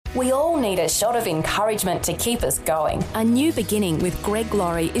We all need a shot of encouragement to keep us going. A New Beginning with Greg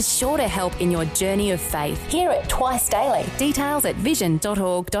Laurie is sure to help in your journey of faith. Hear it twice daily. Details at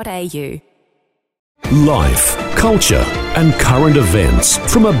vision.org.au. Life, culture and current events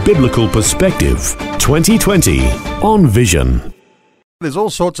from a biblical perspective. 2020 on Vision. There's all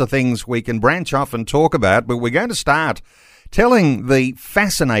sorts of things we can branch off and talk about, but we're going to start telling the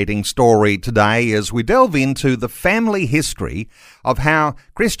fascinating story today as we delve into the family history of how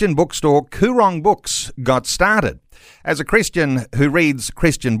Christian bookstore Koorong Books got started. As a Christian who reads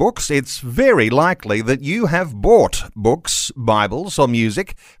Christian books, it's very likely that you have bought books, Bibles or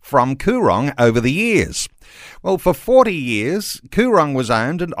music from Koorong over the years. Well, for 40 years, Koorong was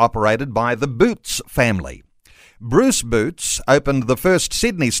owned and operated by the Boots family. Bruce Boots opened the first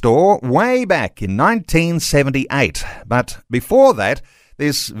Sydney store way back in 1978. But before that,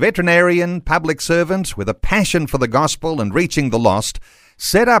 this veterinarian, public servant with a passion for the gospel and reaching the lost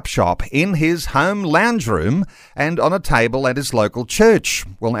set up shop in his home lounge room and on a table at his local church.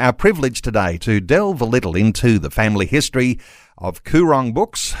 Well, our privilege today to delve a little into the family history of Koorong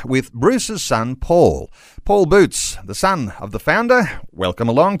Books with Bruce's son, Paul. Paul Boots, the son of the founder. Welcome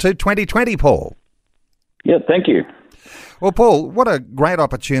along to 2020, Paul. Yeah, thank you. Well, Paul, what a great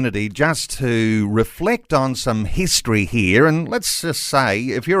opportunity just to reflect on some history here. And let's just say,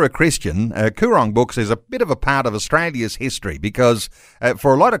 if you're a Christian, Koorong Books is a bit of a part of Australia's history because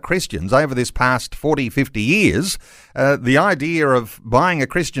for a lot of Christians over this past 40, 50 years, the idea of buying a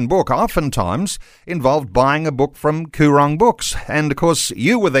Christian book oftentimes involved buying a book from Koorong Books. And, of course,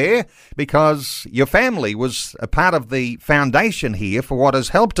 you were there because your family was a part of the foundation here for what has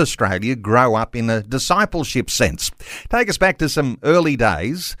helped Australia grow up in a discipleship sense. Take us back to some early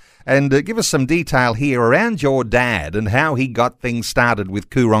days and give us some detail here around your dad and how he got things started with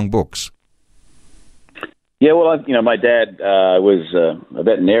Koorong Books. Yeah, well, my dad was a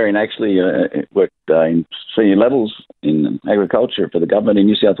veterinarian, actually, worked in senior levels in agriculture for the government in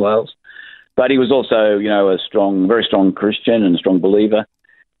New South Wales. But he was also, a very strong Christian and a strong believer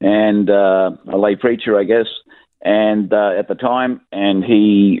and a lay preacher, I guess, and at the time. And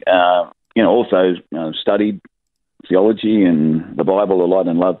he, also studied theology and the Bible a lot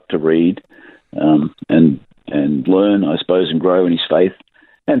and loved to read and learn, I suppose, and grow in his faith.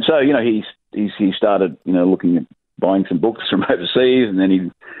 And so, he started, looking at buying some books from overseas, and then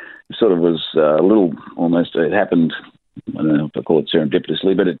he sort of was a little, almost, it happened, I don't know if I call it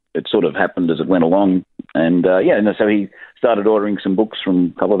serendipitously, but it sort of happened as it went along. And, so he started ordering some books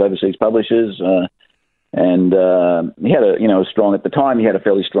from a couple of overseas publishers, and he had at the time, he had a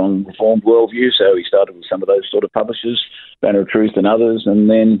fairly strong Reformed worldview, so he started with some of those sort of publishers, Banner of Truth and others, and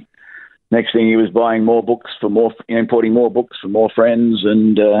then next thing he was buying more books importing more books for more friends,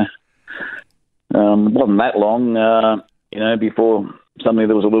 and it wasn't that long, before suddenly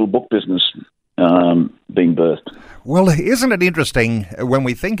there was a little book business being birthed. Well, isn't it interesting when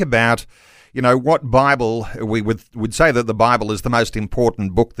we think about what Bible, we would say that the Bible is the most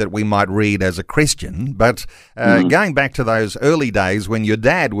important book that we might read as a Christian, but going back to those early days when your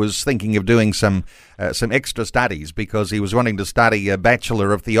dad was thinking of doing some extra studies because he was wanting to study a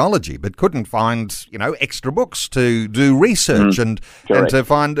Bachelor of Theology, but couldn't find, extra books to do research and to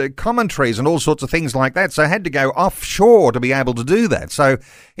find commentaries and all sorts of things like that. So had to go offshore to be able to do that. So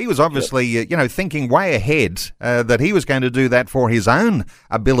he was obviously, thinking way ahead that he was going to do that for his own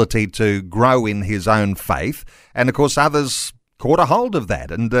ability to grow in his own faith. And of course, others caught a hold of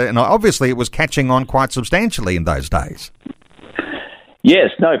that. And obviously it was catching on quite substantially in those days.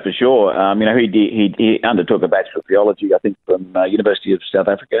 Yes, no, for sure. He undertook a Bachelor of Theology, I think, from University of South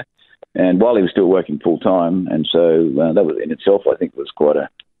Africa, and while he was still working full time, and so that was in itself, I think, was quite a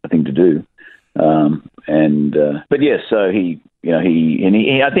thing to do. But yes, so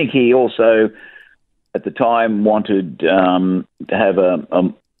I think he also at the time wanted to have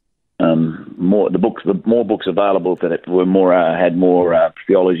more books available that were more had more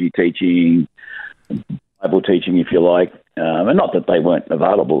theology teaching, Bible teaching, if you like. And not that they weren't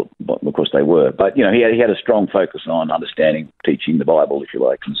available, but of course they were. But, he had a strong focus on understanding, teaching the Bible, if you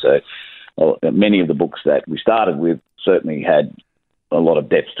like. And so many of the books that we started with certainly had a lot of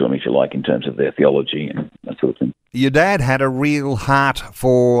depth to them, if you like, in terms of their theology and that sort of thing. Your dad had a real heart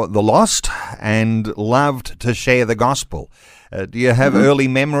for the lost and loved to share the gospel. Do you have early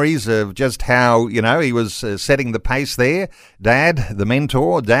memories of just how, he was setting the pace there? Dad, the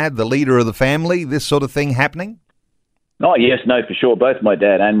mentor, Dad, the leader of the family, this sort of thing happening? Oh, yes, no, for sure. Both my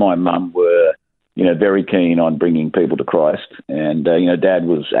dad and my mum were, very keen on bringing people to Christ. And, Dad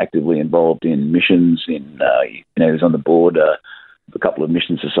was actively involved in missions. He was on the board of a couple of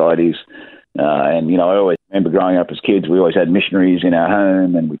mission societies. And, you know, I always remember growing up as kids, we always had missionaries in our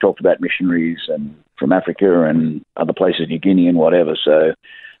home, and we talked about missionaries and from Africa and other places, New Guinea and whatever. So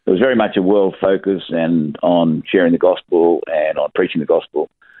there was very much a world focus and on sharing the gospel and on preaching the gospel.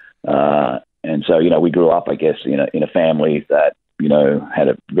 And so, you know, we grew up, I guess, in a family that, you know, had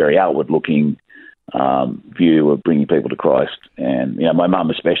a very outward-looking view of bringing people to Christ. And, you know, my mum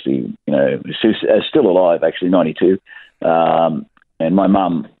especially, you know, is still alive, actually, 92. And my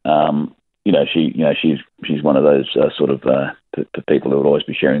mum, you know, she's one of those sort of people who will always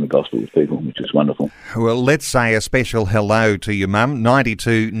be sharing the gospel with people, which is wonderful. Well, let's say a special hello to your mum,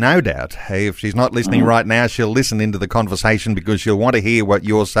 92, no doubt. If she's not listening right now, she'll listen into the conversation because she'll want to hear what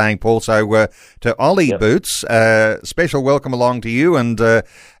you're saying, Paul. So to Ollie Boots, special welcome along to you, and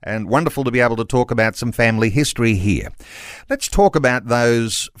wonderful to be able to talk about some family history here. Let's talk about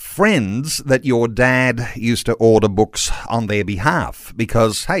those friends that your dad used to order books on their behalf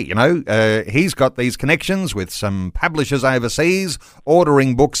because, hey, you know, he's got these connections with some publishers overseas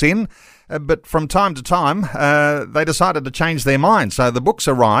ordering books in, but from time to time they decided to change their mind. So the books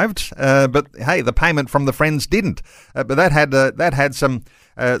arrived, but hey, the payment from the friends didn't. But that had some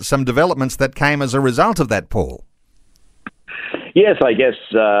developments that came as a result of that, Paul. Yes, I guess,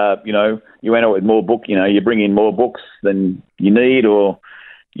 you know, you went out with more book, you know, you bring in more books than you need, or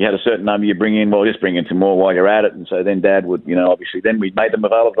you had a certain number you bring in, well, just bring in some more while you're at it. And so then Dad would, you know, obviously then we made them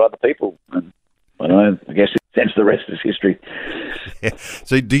available to other people. And I guess since the rest is history. Yeah.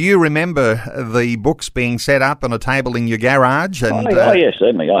 So do you remember the books being set up on a table in your garage? And, yes,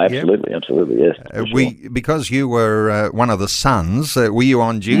 certainly. Oh, absolutely, yes. Sure. Because you were one of the sons, were you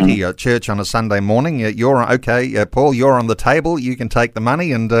on duty at church on a Sunday morning? Paul, you're on the table, you can take the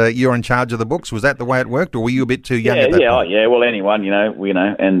money, and you're in charge of the books. Was that the way it worked, or were you a bit too young at that point? Well, anyone,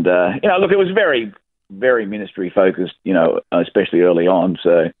 and, look, it was very, very ministry focused, you know, especially early on,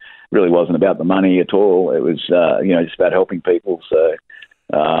 so really wasn't about the money at all. It was, just about helping people. So,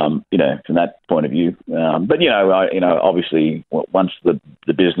 from that point of view. But, obviously once the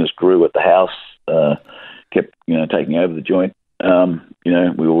business grew at the house, kept, taking over the joint,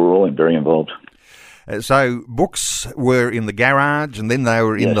 we were all very involved. So books were in the garage, and then they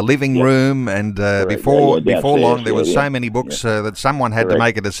were in the living room, and before long there were so many books that someone had to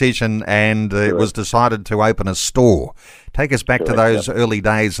make a decision, and it was decided to open a store. Take us back to those early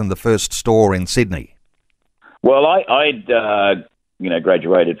days in the first store in Sydney. Well, I'd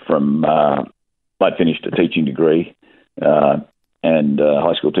graduated from, I'd finished a teaching degree and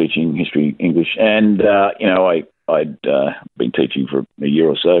high school teaching, history, English, and, I'd been teaching for a year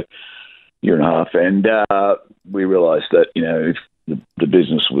or so. Year and a half, and we realised that if the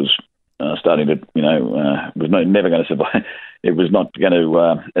business was starting to was never going to survive. It was not going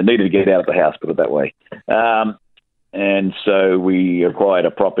to. It needed to get out of the house, put it that way. And so we acquired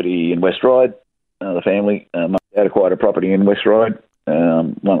a property in West Ryde. The family, my dad acquired a property in West Ryde,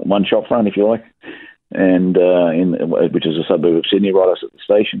 one shop front, if you like, and which is a suburb of Sydney, right opposite the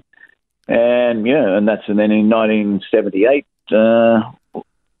station. And then in 1978.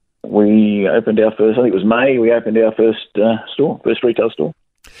 We opened our first, I think it was May, we opened our first retail store.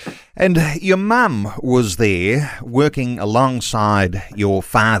 And your mum was there working alongside your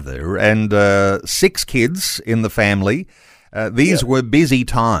father, and 6 kids in the family. These were busy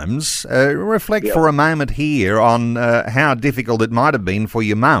times. Reflect for a moment here on how difficult it might have been for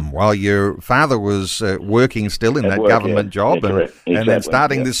your mum while your father was working still in that government job and then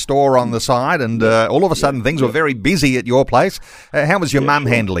starting this store on the side, and all of a sudden things were very busy at your place. How was your mum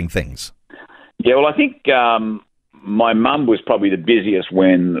handling things? Yeah, well, I think my mum was probably the busiest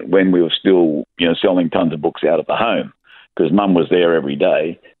when we were still selling tons of books out of the home, because mum was there every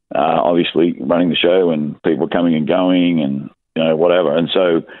day. Obviously running the show, and people were coming and going, and whatever. And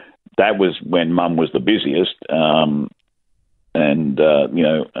so that was when Mum was the busiest.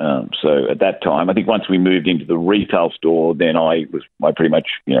 So at that time, I think once we moved into the retail store, then I pretty much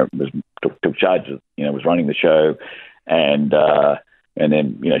took charge of was running the show, and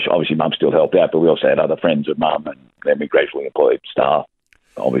then obviously Mum still helped out, but we also had other friends of Mum, and then we gradually employed staff.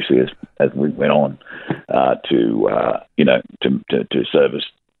 Obviously, as we went on to service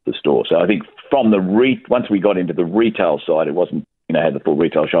the store. So I think from once we got into the retail side, it wasn't, had the full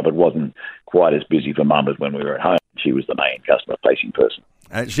retail shop, it wasn't quite as busy for Mum as when we were at home. She was the main customer-facing person.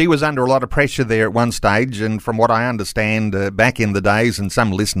 She was under a lot of pressure there at one stage, and from what I understand, back in the days, and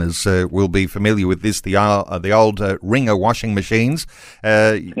some listeners will be familiar with this, the old Ringer washing machines.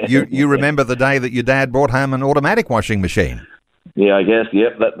 You remember the day that your dad brought home an automatic washing machine? Yeah, I guess.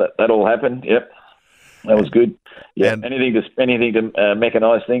 Yep, that all happened. Yep. That was good. Yeah, And- anything to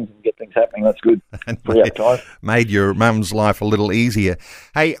mechanise things and get things happening, that's good. Free up time. Made your mum's life a little easier.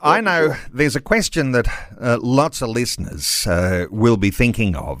 Hey, I know there's a question that lots of listeners will be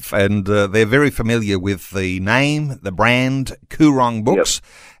thinking of, and they're very familiar with the name, the brand, Koorong Books.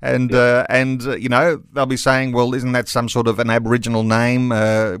 Yep. And you know, they'll be saying, well, isn't that some sort of an Aboriginal name?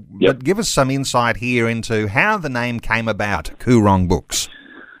 But give us some insight here into how the name came about, Koorong Books.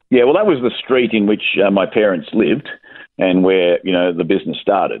 Yeah, well, that was the street in which my parents lived and where, you know, the business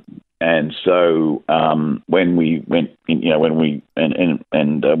started. And so when we went, when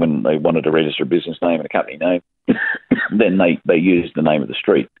they wanted to register a business name and a company name, then they used the name of the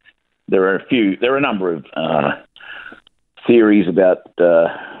street. There are a number of theories about, well,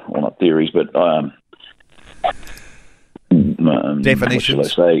 not theories, but definitions.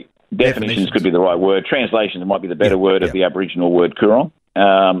 What shall I say? Definitions could be the right word. Translations might be the better word of the Aboriginal word Koorong.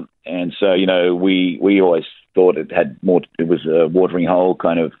 And so, you know, we always thought it was a watering hole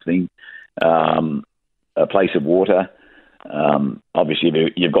kind of thing, a place of water.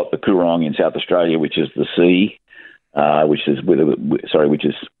 Obviously, you've got the Koorong in South Australia, which is the sea, which is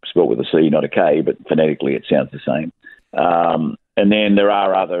spelled with a C, not a K, but phonetically it sounds the same. And then there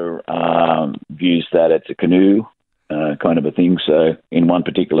are other views that it's a canoe kind of a thing. So in one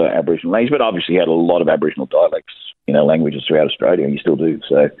particular Aboriginal language, but obviously had a lot of Aboriginal dialects, you know, languages throughout Australia, and you still do.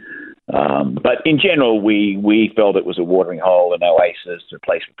 So, but in general, we felt it was a watering hole, an oasis, a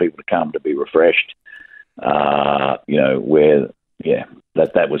place for people to come to be refreshed. You know, where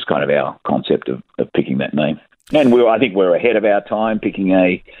that was kind of our concept of picking that name. And I think we're ahead of our time picking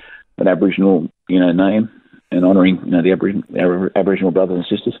an Aboriginal, you know, name and honouring, you know, the Aboriginal brothers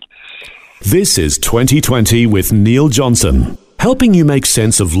and sisters. This is 2020 with Neil Johnson, helping you make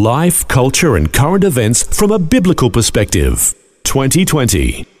sense of life, culture and current events from a biblical perspective.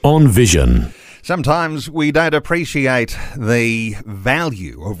 2020 on Vision. Sometimes we don't appreciate the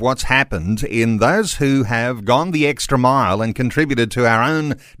value of what's happened in those who have gone the extra mile and contributed to our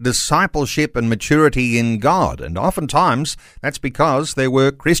own discipleship and maturity in God. And oftentimes that's because there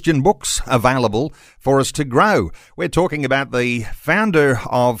were Christian books available for us to grow. We're talking about the founder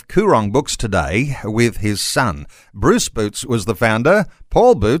of Koorong Books today with his son. Bruce Boots was the founder.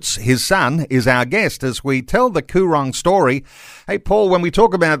 Paul Boots, his son, is our guest as we tell the Koorong story. Hey, Paul, when we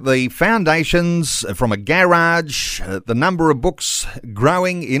talk about the foundations from a garage, the number of books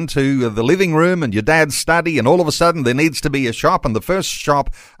growing into the living room and your dad's study, and all of a sudden there needs to be a shop, and the first shop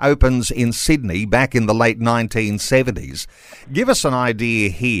opens in Sydney back in the late 1970s. Give us an idea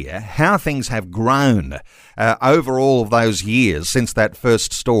here how things have grown over all of those years since that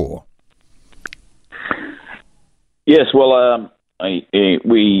first store. Yes, well,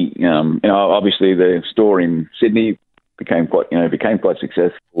 obviously the store in Sydney became quite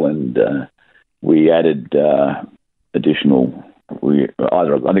successful, and we added additional.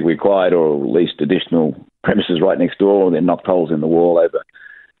 I think we acquired or leased additional premises right next door, and then knocked holes in the wall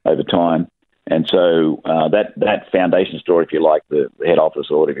over time. And so that foundation store, if you like, the head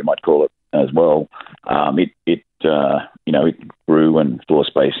office or whatever you might call it as well, it grew and floor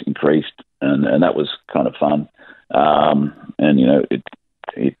space increased, and that was kind of fun. And you know,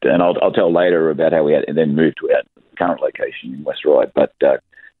 and I'll tell later about how we had then moved to our current location in West Ryde. But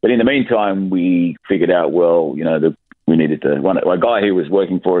in the meantime, we figured out, well, you know, we needed to. A guy who was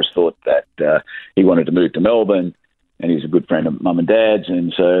working for us thought that he wanted to move to Melbourne, and he's a good friend of Mum and Dad's,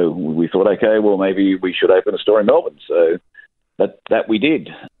 and so we thought, okay, well, maybe we should open a store in Melbourne. So that we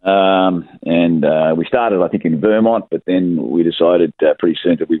did, and we started, I think, in Vermont, but then we decided pretty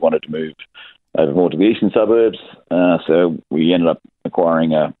soon that we wanted to move over more to the eastern suburbs. So we ended up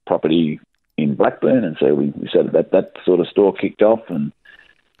acquiring a property in Blackburn, and so we said that sort of store kicked off. And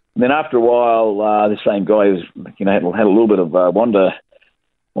then after a while, the same guy who had a little bit of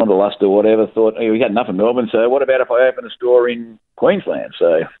wanderlust or whatever, thought, hey, we had enough in Melbourne, so what about if I open a store in Queensland?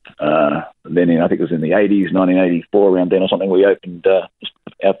 So then I think it was in the 80s, 1984, around then or something, we opened our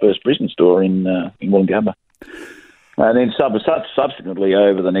first Brisbane store in Wollongabba. And then subsequently,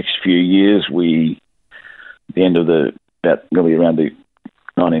 over the next few years, around the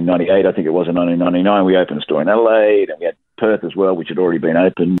 1998, I think it was, in 1999, we opened a store in Adelaide, and we had Perth as well, which had already been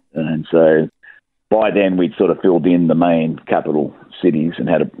opened. And so by then, we'd sort of filled in the main capital cities, and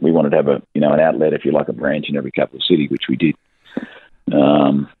we wanted to have an outlet, if you like, a branch in every capital city, which we did.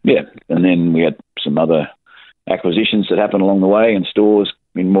 And then we had some other acquisitions that happened along the way, and stores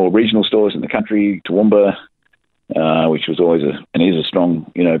in more regional stores in the country, Toowoomba, which was always and is a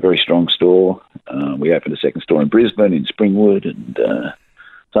strong, very strong store. We opened a second store in Brisbane, in Springwood, and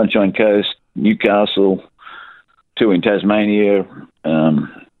Sunshine Coast, Newcastle, two in Tasmania.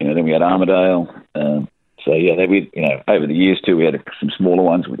 Then we had Armidale. So yeah, over the years too, we had some smaller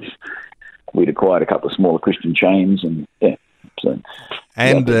ones, which we'd acquired a couple of smaller Christian chains, and yeah. So,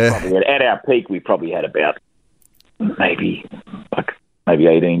 and at our peak, we probably had about maybe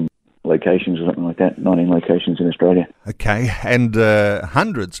 18 locations or something like that, 19 locations in Australia. Okay, and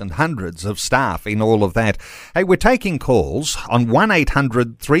hundreds and hundreds of staff in all of that. Hey, we're taking calls on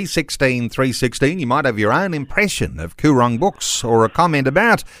 1-800-316-316. You might have your own impression of Koorong Books or a comment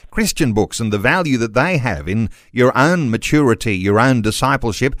about Christian books and the value that they have in your own maturity, your own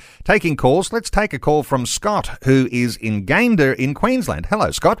discipleship. Taking calls. Let's take a call from Scott, who is in Gayndah in Queensland.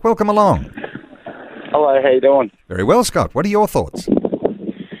 Hello, Scott. Welcome along. Hello, how you doing? Very well, Scott. What are your thoughts?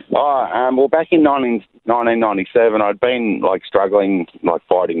 Well, back in 1997, I'd been struggling,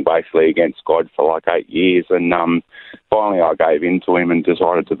 fighting basically against God for 8 years, and finally I gave in to him and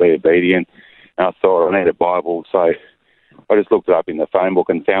decided to be obedient. And I thought I need a Bible, so I just looked it up in the phone book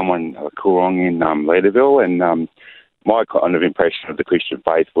and found one, Koorong in Leederville, and my kind of impression of the Christian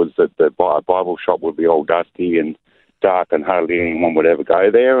faith was that the Bible shop would be all dusty and dark and hardly anyone would ever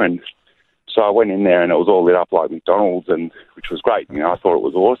go there, and so I went in there and it was all lit up like McDonald's, and which was great. I thought it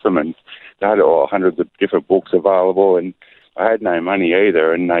was awesome, and they had hundreds of different books available, and I had no money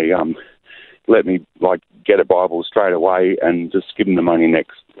either, and they let me get a Bible straight away and just give them the money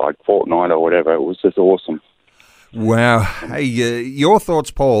next fortnight or whatever. It was just awesome. Wow. Hey, your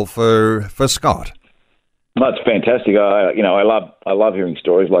thoughts, Paul, for Scott? Well, that's fantastic. I love hearing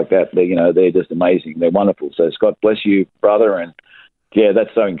stories like that. They're just amazing. They're wonderful. So Scott, bless you, brother, and yeah,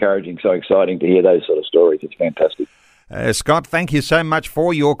 that's so encouraging, so exciting to hear those sort of stories. It's fantastic. Scott, thank you so much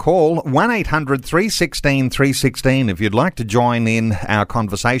for your call. 1-800-316-316 if you'd like to join in our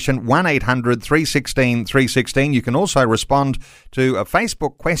conversation. 1-800-316-316. You can also respond to a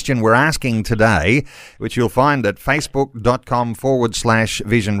Facebook question we're asking today, which you'll find at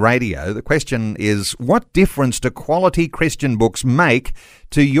facebook.com/Vision Radio. The question is, what difference do quality Christian books make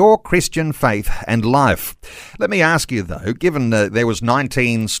to your Christian faith and life? Let me ask you, though, given there was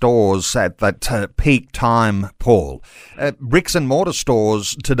 19 stores at that peak time, Paul, bricks and mortar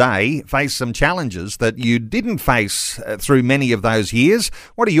stores today face some challenges that you didn't face through many of those years.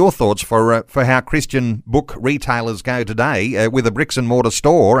 What are your thoughts for how Christian book retailers go today with a bricks and mortar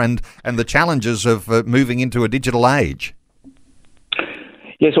store and the challenges of moving into a digital age?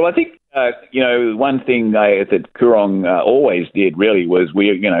 Yes, well, I think one thing that Koorong always did really was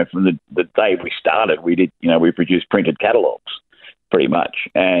from the day we started, we produced printed catalogues pretty much,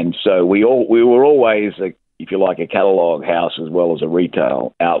 and so we were always if you like, a catalogue house as well as a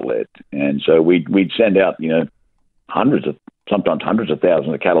retail outlet, and so we'd send out sometimes hundreds of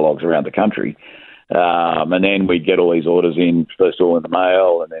thousands of catalogues around the country, and then we'd get all these orders in, first all in the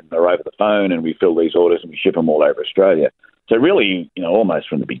mail, and then they're over the phone, and we fill these orders and we ship them all over Australia. So really, almost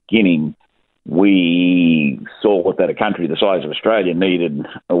from the beginning, we saw that a country the size of Australia needed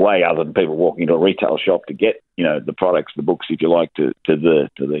a way other than people walking into a retail shop to get, the products, the books, if you like, to the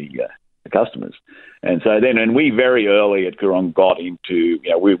customers. And so then, and we very early at Koorong got into,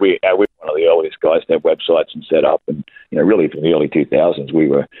 we were one of the earliest guys to have websites and set up, and really from the early 2000s, we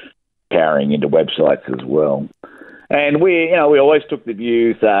were powering into websites as well. And we always took the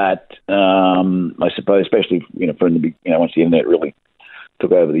view that, I suppose, especially from the once the internet really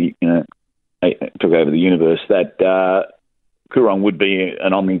took over the universe, that Koorong would be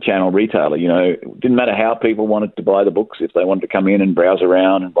an omni-channel retailer. It didn't matter how people wanted to buy the books. If they wanted to come in and browse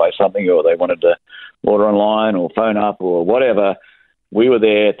around and buy something, or they wanted to order online or phone up or whatever, we were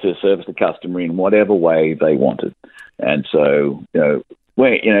there to service the customer in whatever way they wanted. And so, in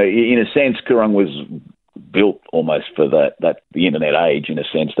a sense, Koorong was built almost for the internet age, in a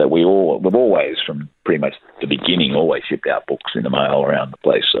sense that we've always, from pretty much the beginning, always shipped out books in the mail around the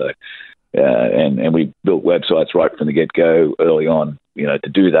place. So, and we built websites right from the get-go early on, to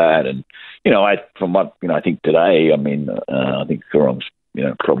do that. And, from what, I think today, I think Koorong's,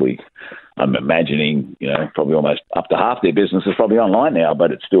 probably, I'm imagining, probably almost up to half their business is probably online now,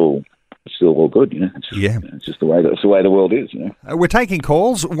 but it's still all good, It's just the way the world is, We're taking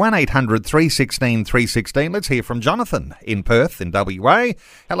calls, 1-800-316-316. Let's hear from Jonathan in Perth in WA.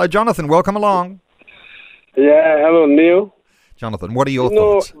 Hello, Jonathan. Welcome along. Yeah, hello, Neil. Jonathan, what are your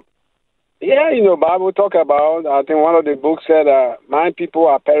thoughts? Yeah, Bible talk about, I think one of the books said, my people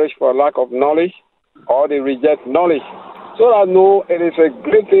are perished for lack of knowledge, or they reject knowledge. So I know it is a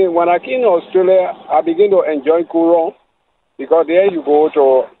great thing. When I came to Australia, I began to enjoy Koorong, because there you go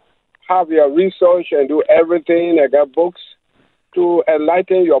to have your research and do everything, and get books to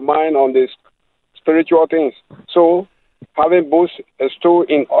enlighten your mind on these spiritual things. So having books stored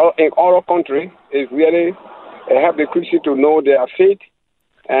in our country is really help the Christian to know their faith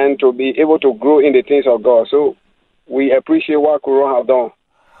and to be able to grow in the things of God. So we appreciate what Kuron have done,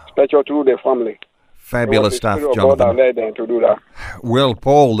 especially through the family. Fabulous stuff, God Jonathan. that led them to do that. Well,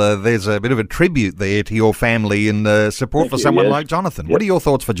 Paul, there's a bit of a tribute there to your family and support for someone like Jonathan. What are your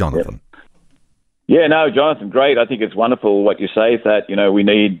thoughts for Jonathan? Yeah, no, Jonathan, great. I think it's wonderful what you say, that, we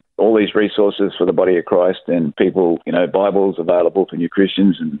need all these resources for the body of Christ, and people, Bibles available for new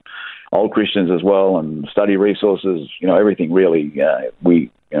Christians and old Christians as well, and study resources, everything really. Our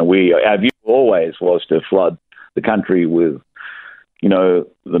view always was to flood the country with,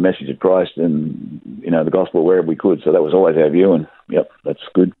 the message of Christ and, the gospel wherever we could. So that was always our view, and that's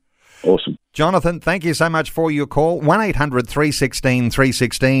good. Awesome. Jonathan, thank you so much for your call.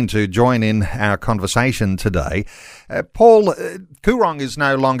 1-800-316-316 to join in our conversation today. Paul, Coorong is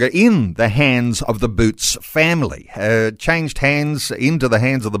no longer in the hands of the Boots family. Changed hands into the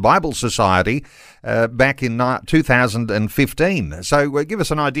hands of the Bible Society back in 2015. So give us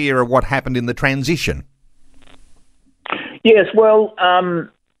an idea of what happened in the transition. Yes, well, I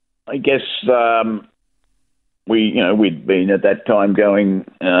guess we'd been at that time going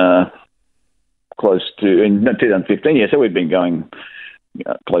close to, in 2015, so we'd been going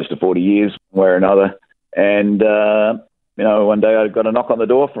close to 40 years, one way or another. And, one day I got a knock on the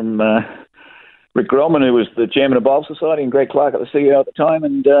door from Rick Grellman, who was the chairman of Bible Society, and Greg Clark, the CEO at the time.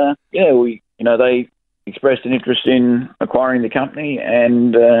 And, they expressed an interest in acquiring the company,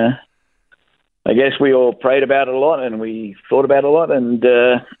 and I guess we all prayed about it a lot, and we thought about it a lot, and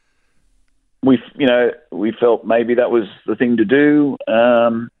we felt maybe that was the thing to do.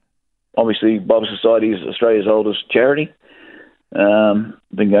 Obviously, Bible Society is Australia's oldest charity. Been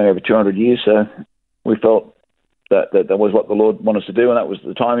going over 200 years, so we felt that was what the Lord wanted us to do, and that was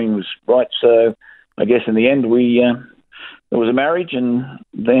the timing was right. So I guess in the end, there was a marriage, and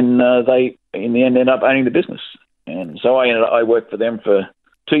then they in the end ended up owning the business. And so I worked for them for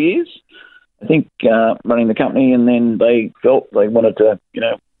 2 years, I think, running the company, and then they felt they wanted to,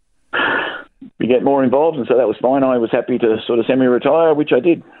 get more involved, and so that was fine. I was happy to sort of semi-retire, which I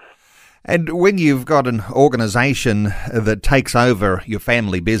did. And when you've got an organisation that takes over your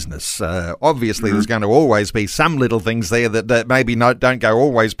family business, obviously there's going to always be some little things there that maybe don't go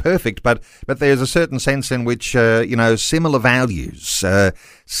always perfect, but there's a certain sense in which, similar values,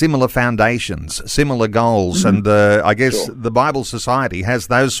 similar foundations, similar goals, and I guess the Bible Society has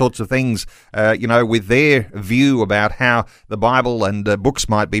those sorts of things, with their view about how the Bible and books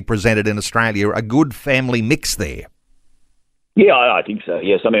might be presented in Australia, a good family mix there. Yeah, I think so.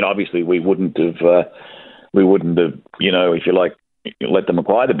 Yes, I mean, obviously we wouldn't have, if you like, let them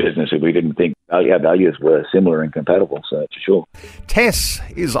acquire the business if we didn't think our values were similar and compatible. So for sure. Tess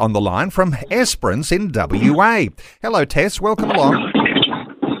is on the line from Esperance in WA. Hello, Tess. Welcome along.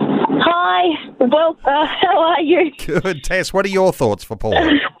 Hi. Well, how are you? Good, Tess. What are your thoughts for Paul?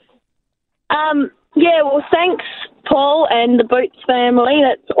 Thanks, Paul and the Boots family.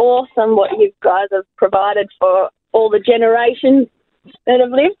 That's awesome what you guys have provided for all the generations that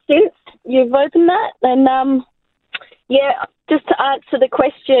have lived since you've opened that. And, just to answer the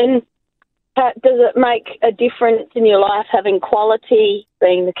question, does it make a difference in your life having quality,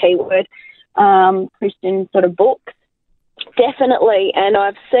 being the key word, Christian sort of books? Definitely. And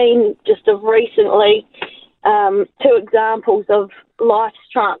I've seen just recently 2 examples of lives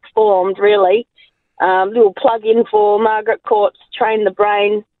transformed, really. Little plug-in for Margaret Court's Train the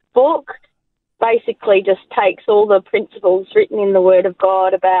Brain book. Basically just takes all the principles written in the Word of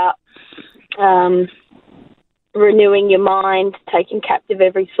God about renewing your mind, taking captive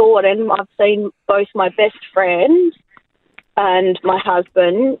every thought. And I've seen both my best friend and my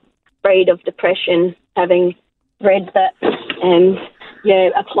husband freed of depression, having read that and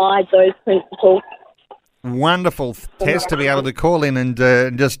applied those principles. Wonderful, Tess, to be able to call in and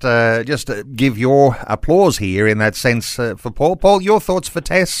just give your applause here in that sense for Paul. Paul, your thoughts for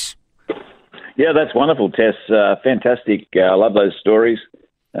Tess? Yeah, that's wonderful, Tess. Fantastic. I love those stories.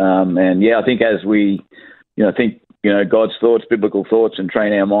 I think as we, think, God's thoughts, biblical thoughts, and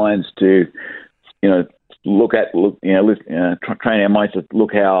train our minds to, train our minds to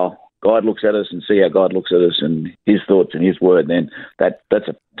look how God looks at us and see how God looks at us and His thoughts and His word, then that's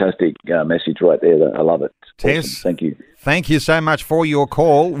a fantastic message right there. I love it. Tess, awesome. Thank you. Thank you so much for your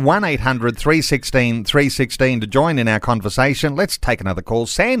call. 1-800-316-316 to join in our conversation. Let's take another call.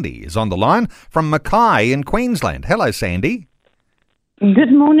 Sandy is on the line from Mackay in Queensland. Hello, Sandy.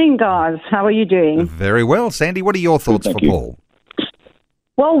 Good morning, guys. How are you doing? Very well. Sandy, what are your thoughts for Paul?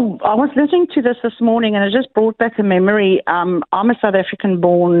 Well, I was listening to this morning and it just brought back a memory. I'm a South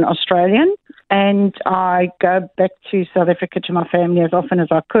African-born Australian and I go back to South Africa to my family as often as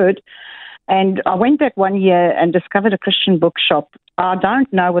I could. And I went back one year and discovered a Christian bookshop I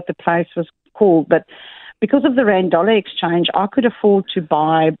don't know what the place was called, but because of the Rand-dollar exchange, I could afford to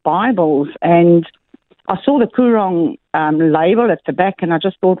buy Bibles, and I saw the Koorong label at the back, and I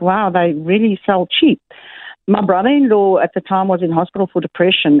just thought, wow, they really sell cheap. My brother-in-law at the time was in hospital for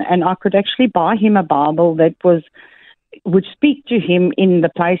depression, and I could actually buy him a Bible that would speak to him in the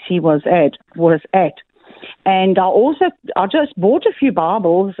place he was at. And I just bought a few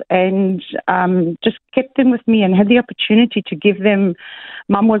Bibles and just kept them with me and had the opportunity to give them.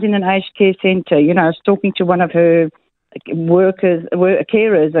 Mum was in an aged care centre, I was talking to one of her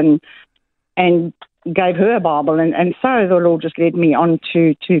carers and gave her a Bible, and so the Lord just led me on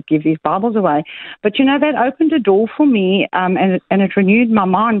to give these Bibles away. But, that opened a door for me, and it renewed my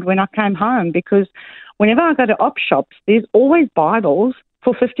mind when I came home, because whenever I go to op shops, there's always Bibles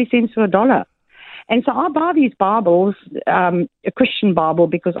for 50 cents or $1. And so I buy these Bibles, a Christian Bible,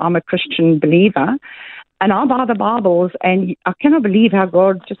 because I'm a Christian believer, and I buy the Bibles, and I cannot believe how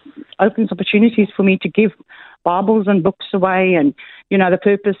God just opens opportunities for me to give Bibles and books away, and, the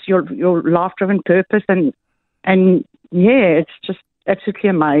purpose, your life-driven purpose, and yeah, it's just absolutely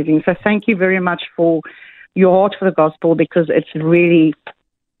amazing. So thank you very much for your heart for the gospel, because it's really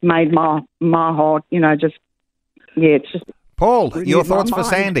made my heart, it's just... Paul, your thoughts for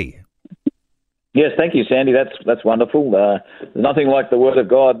Sandy? Yes, thank you, Sandy. That's wonderful. There's nothing like the Word of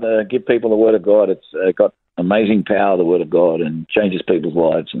God. Give people the Word of God. It's got amazing power, the Word of God, and changes people's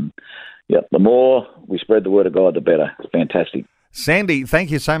lives. And the more we spread the Word of God, the better. It's fantastic. Sandy,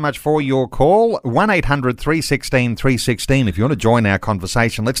 thank you so much for your call. 1-800-316-316. If you want to join our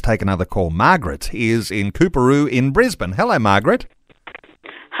conversation, let's take another call. Margaret is in Coorparoo in Brisbane. Hello, Margaret.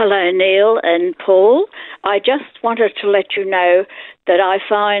 Hello, Neil and Paul. I just wanted to let you know that I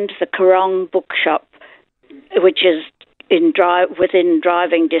find the Koorong bookshop, which is within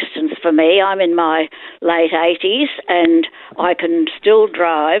driving distance for me. I'm in my late 80s and I can still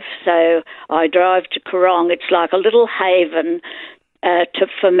drive, so I drive to Koorong. It's like a little haven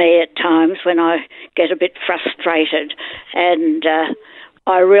for me at times when I get a bit frustrated, and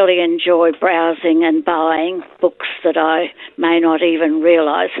I really enjoy browsing and buying books that I may not even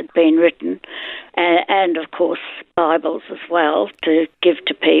realise had been written, and of course Bibles as well to give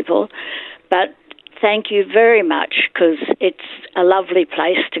to people. But thank you very much, because it's a lovely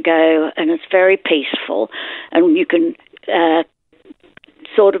place to go and it's very peaceful, and you can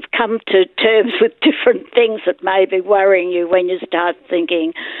sort of come to terms with different things that may be worrying you when you start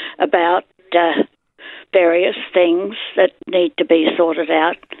thinking about various things that need to be sorted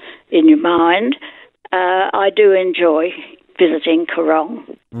out in your mind. I do enjoy visiting Koorong.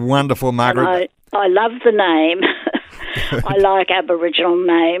 Wonderful, Margaret. I love the name. I like Aboriginal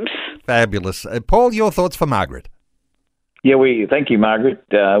names. Fabulous. Paul, your thoughts for Margaret? Yeah, thank you, Margaret.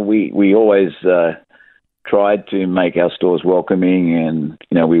 We always tried to make our stores welcoming, and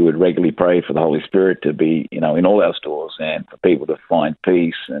we would regularly pray for the Holy Spirit to be in all our stores, and for people to find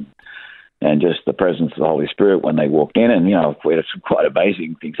peace and just the presence of the Holy Spirit when they walked in. And, we had some quite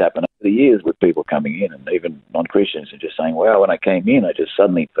amazing things happen over the years with people coming in, and even non-Christians, and just saying, wow, when I came in, I just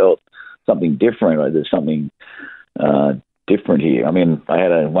suddenly felt something different, or there's something different here. I mean,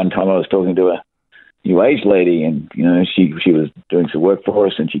 one time I was talking to a New Age lady, and, she was doing some work for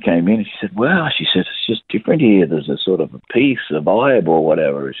us, and she came in and she said, wow, she said, it's just different here. There's a sort of a peace, a vibe or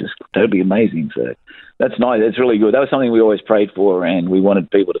whatever. It's just totally amazing. So that's nice. That's really good. That was something we always prayed for, and we wanted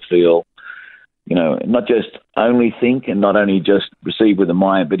people to feel, not just only think and not only just receive with the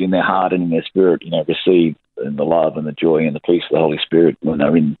mind, but in their heart and in their spirit, receive the love and the joy and the peace of the Holy Spirit when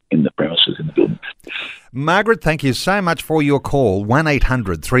they're in the premises, in the buildings. Margaret, thank you so much for your call.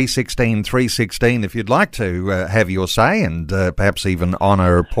 1-800-316-316 if you'd like to have your say, and perhaps even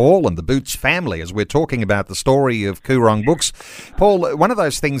honour Paul and the Boots family as we're talking about the story of Koorong Books. Paul, one of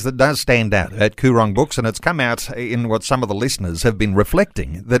those things that does stand out at Koorong Books, and it's come out in what some of the listeners have been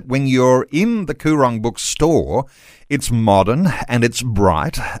reflecting, that when you're in the Koorong Books store, it's modern and it's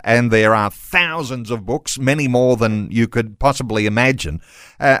bright, and there are thousands of books, many more than you could possibly imagine.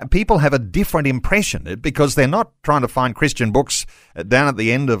 People have a different impression because they're not trying to find Christian books down at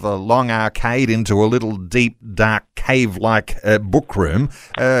the end of a long arcade into a little deep, dark, cave-like book room.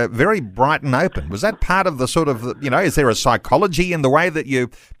 Very bright and open. Was that part of the sort of, is there a psychology in the way that you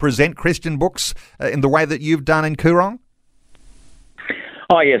present Christian books in the way that you've done in Koorong?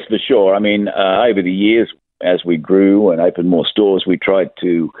 Oh, yes, for sure. I mean, over the years, as we grew and opened more stores, we tried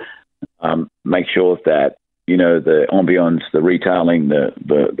to make sure that, the ambience, the retailing,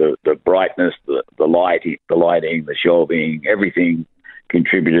 the brightness, the lighting, the shelving, everything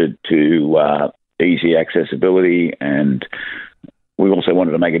contributed to easy accessibility. And we also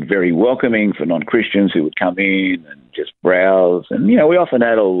wanted to make it very welcoming for non-Christians who would come in and just browse. And, we often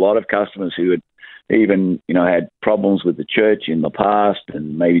had a lot of customers who had even, had problems with the church in the past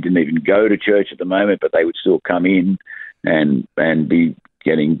and maybe didn't even go to church at the moment, but they would still come in and be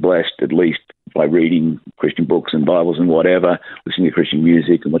getting blessed at least by reading Christian books and Bibles and whatever, listening to Christian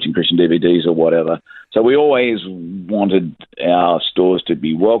music and watching Christian DVDs or whatever. So we always wanted our stores to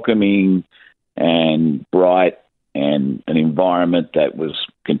be welcoming and bright and an environment that was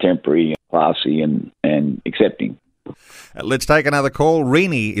contemporary, classy and accepting. Let's take another call.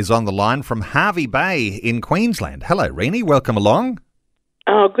 Renee is on the line from Hervey Bay in Queensland. Hello, Renee. Welcome along.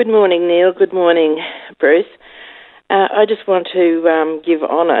 Oh, good morning, Neil. Good morning, Bruce. I just want to give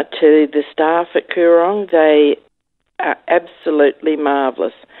honour to the staff at Coorong. They are absolutely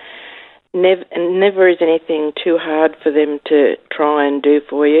marvellous. Never is anything too hard for them to try and do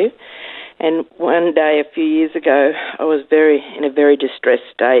for you. And one day, a few years ago, I was in a very distressed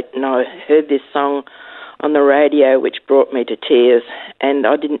state, and I heard this song on the radio, which brought me to tears, and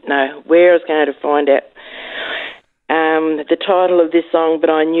I didn't know where I was going to find out the title of this song, but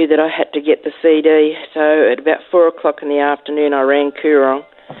I knew that I had to get the CD. So at about 4 o'clock in the afternoon, I rang Coorong,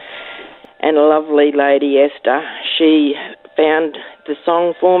 and a lovely lady, Esther, she found the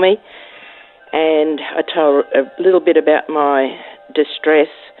song for me, and I told her a little bit about my distress,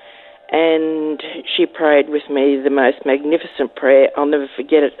 and she prayed with me the most magnificent prayer. I'll never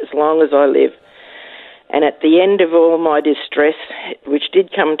forget it as long as I live. And at the end of all my distress, which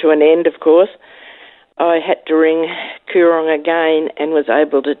did come to an end, of course, I had to ring Coorong again and was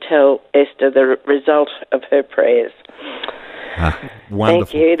able to tell Esther the result of her prayers. Wonderful.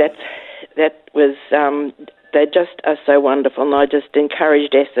 Thank you. That was. They just are so wonderful, and I just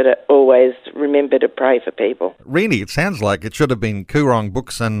encouraged Esther to always remember to pray for people. Renee, it sounds like it should have been Coorong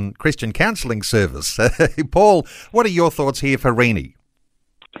Books and Christian Counselling Service. Paul, what are your thoughts here for Renee?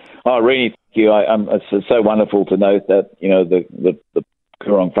 Oh, Renee, thank you. It's so wonderful to note that, the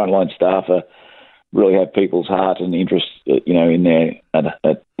Coorong frontline staff really have people's heart and interest, in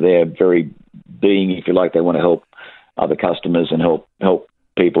their very being, if you like. They want to help other customers and help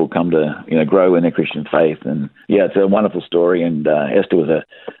people come to, grow in their Christian faith. And it's a wonderful story. And Esther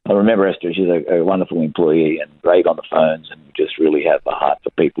I remember Esther, she's a wonderful employee and great on the phones and just really have a heart for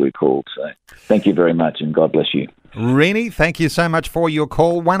people who called. So thank you very much and God bless you. Renee, thank you so much for your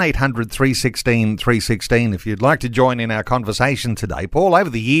call. 1-800-316-316 if you'd like to join in our conversation today. Paul, over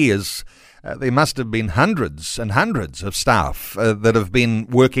the years, there must have been hundreds and hundreds of staff that have been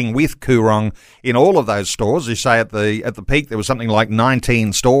working with Coorong in all of those stores. You say at the peak there was something like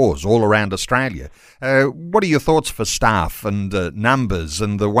 19 stores all around Australia. What are your thoughts for staff and numbers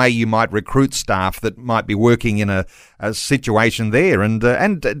and the way you might recruit staff that might be working in a situation there and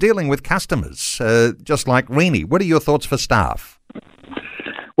dealing with customers, just like Renee? What are your thoughts for staff?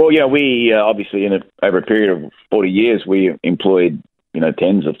 Well, we obviously over a period of 40 years we employed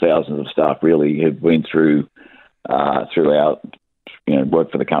tens of thousands of staff really have been throughout,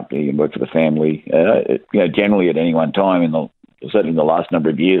 work for the company and work for the family. Generally at any one time, certainly in the last number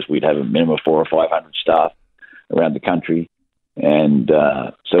of years, we'd have a minimum of 400 or 500 staff around the country. And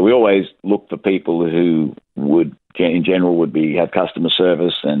so we always look for people who would, in general, have customer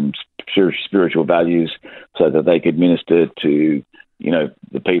service and spiritual values so that they could minister to,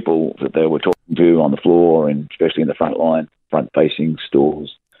 the people that they were talking to on the floor and especially in the front-facing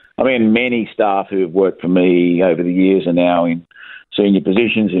stores. I mean, many staff who have worked for me over the years are now in senior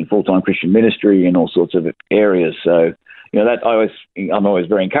positions in full-time Christian ministry in all sorts of areas. So, I'm always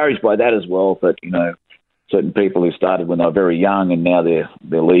very encouraged by that as well. But certain people who started when they were very young and now they're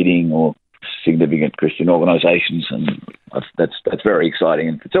leading or significant Christian organisations, and that's very exciting.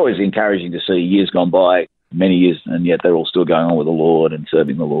 And it's always encouraging to see years gone by, many years, and yet they're all still going on with the Lord and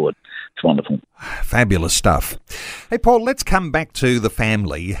serving the Lord. It's wonderful. Fabulous stuff. Hey, Paul, let's come back to the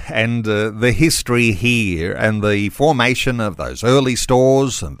family and the history here and the formation of those early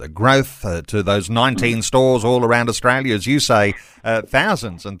stores and the growth to those 19 stores all around Australia. As you say,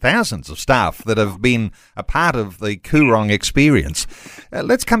 thousands and thousands of staff that have been a part of the Coorong experience.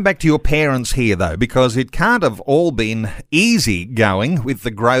 Let's come back to your parents here, though, because it can't have all been easy going with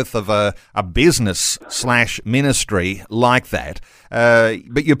the growth of a business/ministry like that.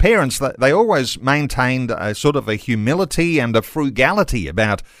 But your parents, they always maintained a sort of a humility and a frugality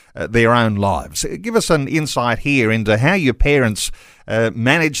about their own lives. Give us an insight here into how your parents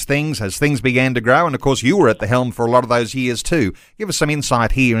managed things as things began to grow. And, of course, you were at the helm for a lot of those years too. Give us some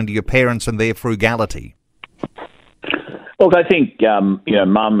insight here into your parents and their frugality. Look, I think,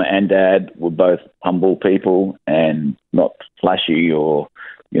 Mum and Dad were both humble people and not flashy or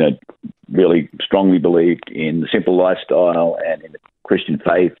really strongly believed in the simple lifestyle and in the Christian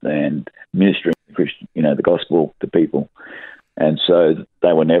faith and ministering the gospel to people. And so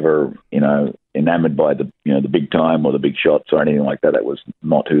they were never, enamored by the big time or the big shots or anything like that. That was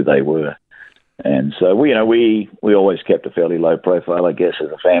not who they were. And so we always kept a fairly low profile, I guess,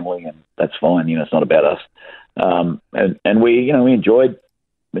 as a family, and that's fine. It's not about us. And we enjoyed.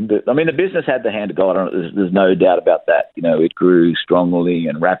 The business had the hand of God on it. There's no doubt about that. It grew strongly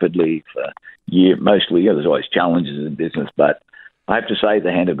and rapidly for years. Mostly, there's always challenges in business, but I have to say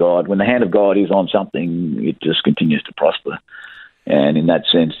the hand of God. When the hand of God is on something, it just continues to prosper. And in that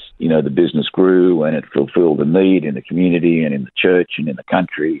sense, the business grew and it fulfilled a need in the community and in the church and in the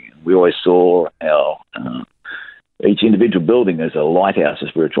country. We always saw each individual building as a lighthouse, a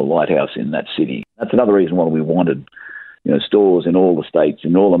spiritual lighthouse in that city. That's another reason why we wanted stores in all the states,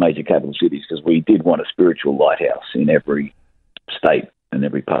 in all the major capital cities, because we did want a spiritual lighthouse in every state and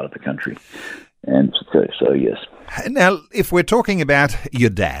every part of the country. And so yes. Now, if we're talking about your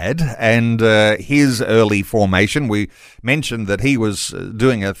dad and his early formation, we mentioned that he was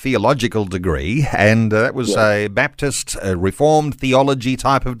doing a theological degree, and that was a Baptist Reformed theology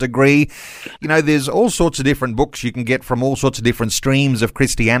type of degree. There's all sorts of different books you can get from all sorts of different streams of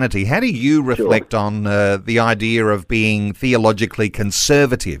Christianity. How do you reflect on the idea of being theologically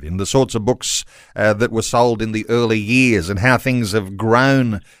conservative in the sorts of books that were sold in the early years, and how things have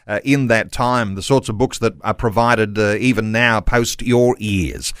grown in that time, the sorts of books that are provided even now post your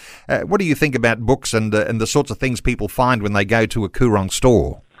ears? What do you think about books and the sorts of things people find when they go to a Koorong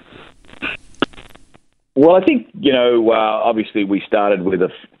store? Well, I think, obviously we started with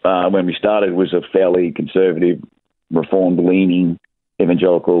when we started was a fairly conservative, reformed-leaning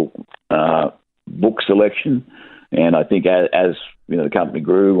evangelical book selection. And I think as the company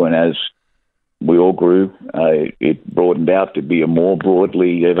grew and as we all grew, it broadened out to be a more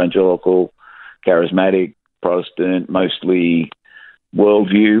broadly evangelical, charismatic, Protestant, mostly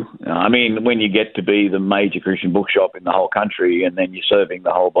worldview. When you get to be the major Christian bookshop in the whole country and then you're serving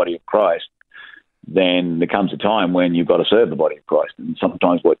the whole body of Christ, then there comes a time when you've got to serve the body of Christ. And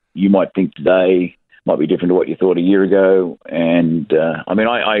sometimes what you might think today might be different to what you thought a year ago. And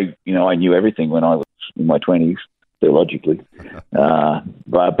I knew everything when I was in my 20s, theologically.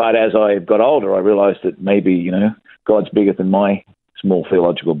 But as I got older, I realized that maybe, God's bigger than my small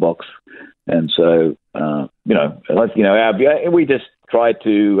theological box. And so, we just try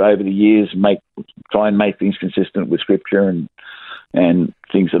to, over the years, try and make things consistent with Scripture and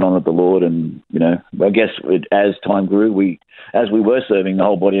things that honour the Lord. And, I guess as time grew, as we were serving the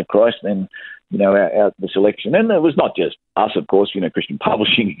whole body of Christ, then, the selection. And it was not just us, of course. Christian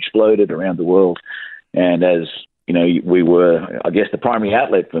publishing exploded around the world. And as, we were, I guess, the primary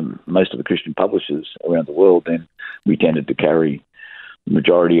outlet for most of the Christian publishers around the world, then we tended to carry the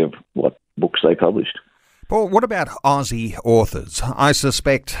majority of what books they published. Paul, what about Aussie authors? I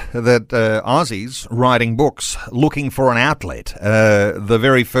suspect that Aussies writing books looking for an outlet, the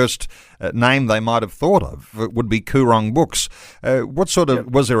very first name they might have thought of would be Koorong Books.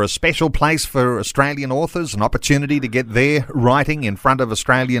 Was there a special place for Australian authors, an opportunity to get their writing in front of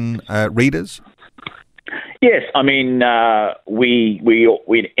Australian readers? Yes, we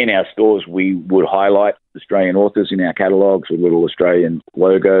in our stores we would highlight Australian authors in our catalogues with little Australian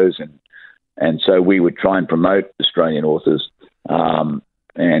logos, and so we would try and promote Australian authors. And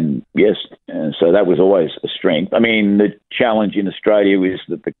so that was always a strength. The challenge in Australia is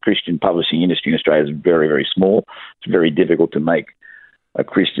that the Christian publishing industry in Australia is very, very small. It's very difficult to make a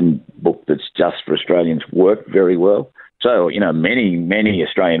Christian book that's just for Australians work very well. So, many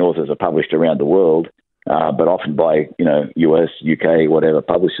Australian authors are published around the world, but often by, US, UK, whatever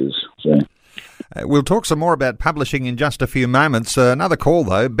publishers. So. We'll talk some more about publishing in just a few moments. Another call,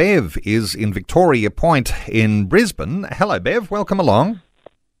 though. Bev is in Victoria Point in Brisbane. Hello, Bev. Welcome along.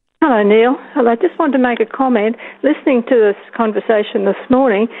 Hello, Neil. Hello. I just wanted to make a comment. Listening to this conversation this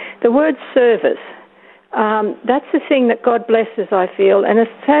morning, the word service, that's the thing that God blesses, I feel, and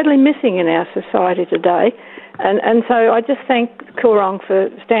it's sadly missing in our society today. And so I just thank Koorong for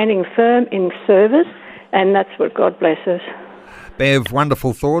standing firm in service, and that's what God blesses. Bev,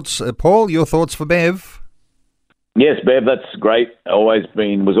 wonderful thoughts. Paul, your thoughts for Bev? Yes, Bev, that's great.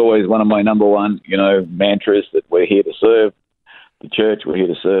 Was always one of my number one, mantras, that we're here to serve the church, we're here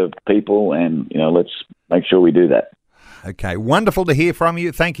to serve people, and, let's make sure we do that. Okay, wonderful to hear from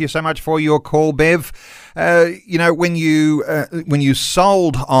you. Thank you so much for your call, Bev. When you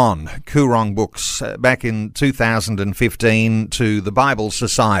sold on Koorong Books back in 2015 to the Bible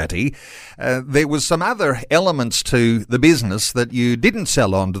Society, there was some other elements to the business that you didn't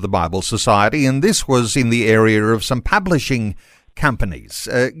sell on to the Bible Society, and this was in the area of some publishing companies.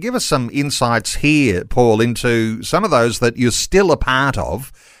 Give us some insights here, Paul, into some of those that you're still a part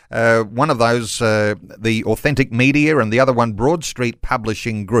of. One of those, the Authentic Media, and the other one, Broad Street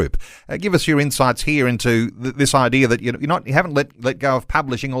Publishing Group. Give us your insights here into this idea that you haven't let go of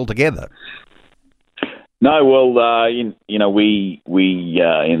publishing altogether. No, well, we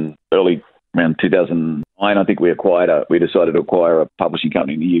in early around 2009, I think we decided to acquire a publishing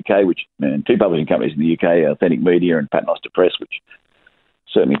company in the UK, two publishing companies in the UK, Authentic Media and Paternoster Press, which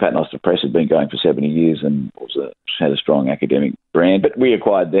certainly Paternoster Press had been going for 70 years and had a strong academic brand. But we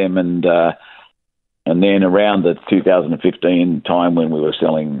acquired them, and then around the 2015 time when we were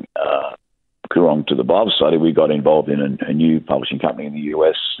selling Koorong to the Bible Society, we got involved in a new publishing company in the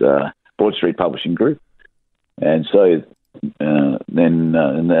US, Broad Street Publishing Group. And so then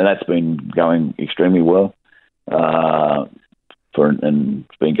that's been going extremely well and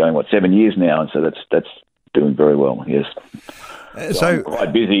it's been going 7 years now, and so that's doing very well. Yes. So I'm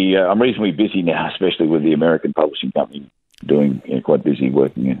quite busy. I'm reasonably busy now, especially with the American publishing company. Quite busy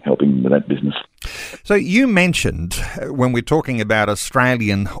working and helping with that business. So you mentioned when we're talking about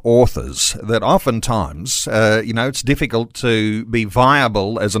Australian authors that oftentimes, it's difficult to be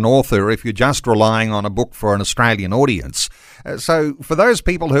viable as an author if you're just relying on a book for an Australian audience. So for those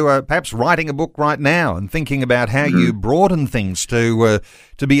people who are perhaps writing a book right now and thinking about how you broaden things to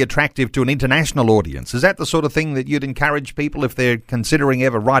be attractive to an international audience, is that the sort of thing that you'd encourage people if they're considering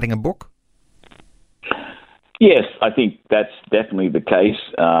ever writing a book? Yes, I think that's definitely the case.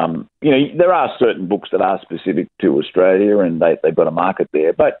 There are certain books that are specific to Australia and they've got a market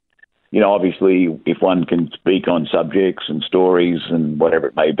there. But, obviously, if one can speak on subjects and stories and whatever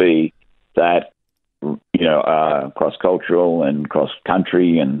it may be that, are cross-cultural and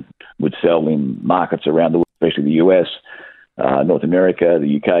cross-country and would sell in markets around the world, especially the US, North America,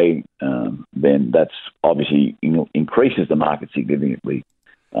 the UK, then that's obviously increases the market significantly.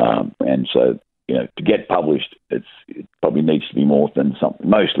 And so, to get published, it probably needs to be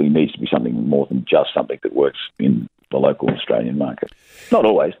mostly needs to be something more than just something that works in the local Australian market. Not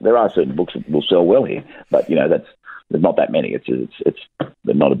always. There are certain books that will sell well here, but there's not that many. It's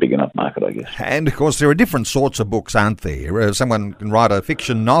not a big enough market, I guess. And of course, there are different sorts of books, aren't there? Someone can write a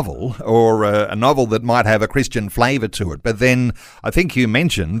fiction novel or a novel that might have a Christian flavour to it. But then I think you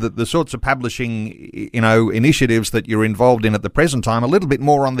mentioned that the sorts of publishing, initiatives that you're involved in at the present time, a little bit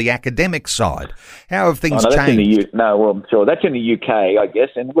more on the academic side. How have things changed? Sure. That's in the UK, I guess.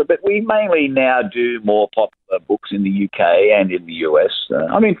 But we mainly now do more popular books in the UK and in the US.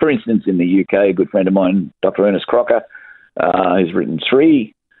 For instance, in the UK, a good friend of mine, Dr. Ernest Crocker, has written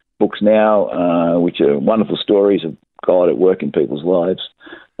 3 books now, which are wonderful stories of God at work in people's lives.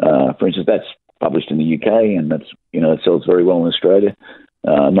 For instance, that's published in the UK, and that's it sells very well in Australia.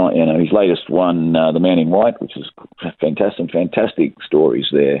 His latest one, The Man in White, which is fantastic stories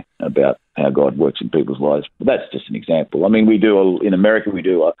there about how God works in people's lives. But that's just an example. We do in America, we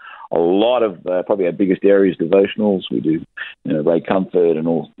do a lot of probably our biggest area is devotionals. We do Ray Comfort and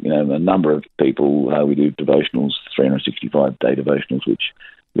all a number of people. We do devotionals, 365-day devotionals, which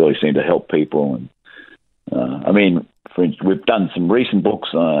really seem to help people. And for instance, we've done some recent books,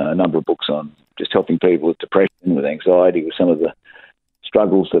 a number of books on just helping people with depression, with anxiety, with some of the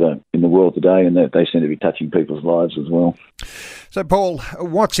struggles that are in the world today, and that they seem to be touching people's lives as well. So, Paul,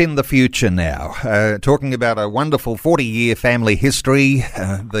 what's in the future now? Talking about a wonderful 40-year family history,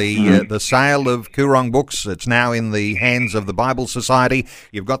 the sale of Koorong books, it's now in the hands of the Bible Society.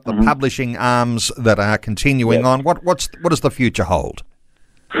 You've got the publishing arms that are continuing on. What does the future hold?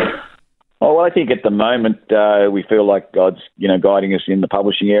 Oh, well, I think at the moment we feel like God's, guiding us in the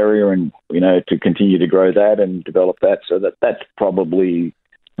publishing area, and to continue to grow that and develop that. So that's probably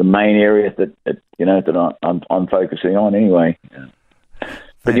the main area that I'm focusing on anyway.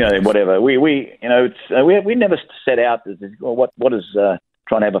 But whatever we never set out what is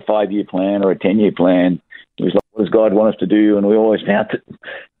trying to have a 5-year plan or a 10-year plan. It was like, what does God want us to do? And we always found that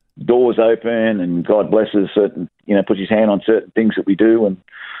doors open, and God blesses certain, puts His hand on certain things that we do, and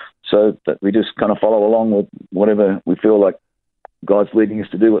so that we just kind of follow along with whatever we feel like God's leading us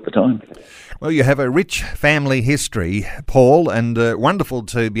to do at the time. Well, you have a rich family history, Paul, and wonderful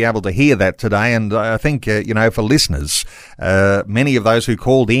to be able to hear that today. And I think, for listeners, many of those who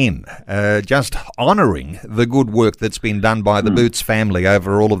called in, just honouring the good work that's been done by the Boots family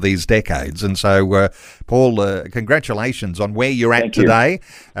over all of these decades. And so, Paul, congratulations on where you're at today.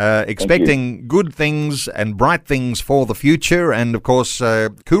 Expecting good things and bright things for the future. And, of course,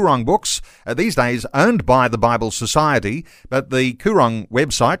 Koorong Books, these days owned by the Bible Society, but the the Coorong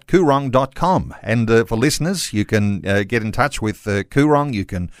website, coorong.com. And for listeners, you can get in touch with Coorong. You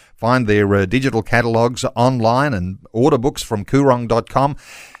can find their digital catalogues online and order books from coorong.com.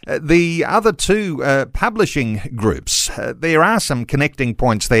 The other two publishing groups, there are some connecting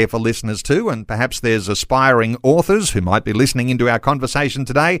points there for listeners too, and perhaps there's aspiring authors who might be listening into our conversation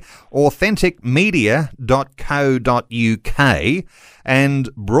today. authenticmedia.co.uk and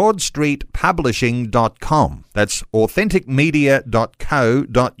broadstreetpublishing.com. That's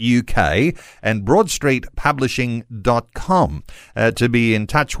authenticmedia.co.uk and broadstreetpublishing.com to be in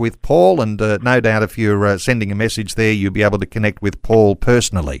touch with Paul, and no doubt if you're sending a message there, you'll be able to connect with Paul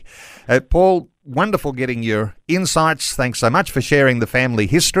personally. Paul, wonderful getting your insights. Thanks so much for sharing the family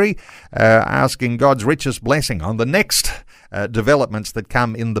history, asking God's richest blessing on the next developments that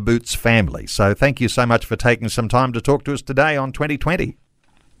come in the Boots family. So thank you so much for taking some time to talk to us today on 2020.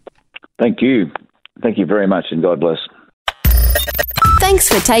 Thank you. Thank you very much, and God bless. Thanks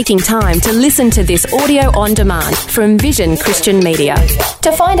for taking time to listen to this audio on demand from Vision Christian Media.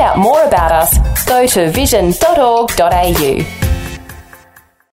 To find out more about us, go to vision.org.au.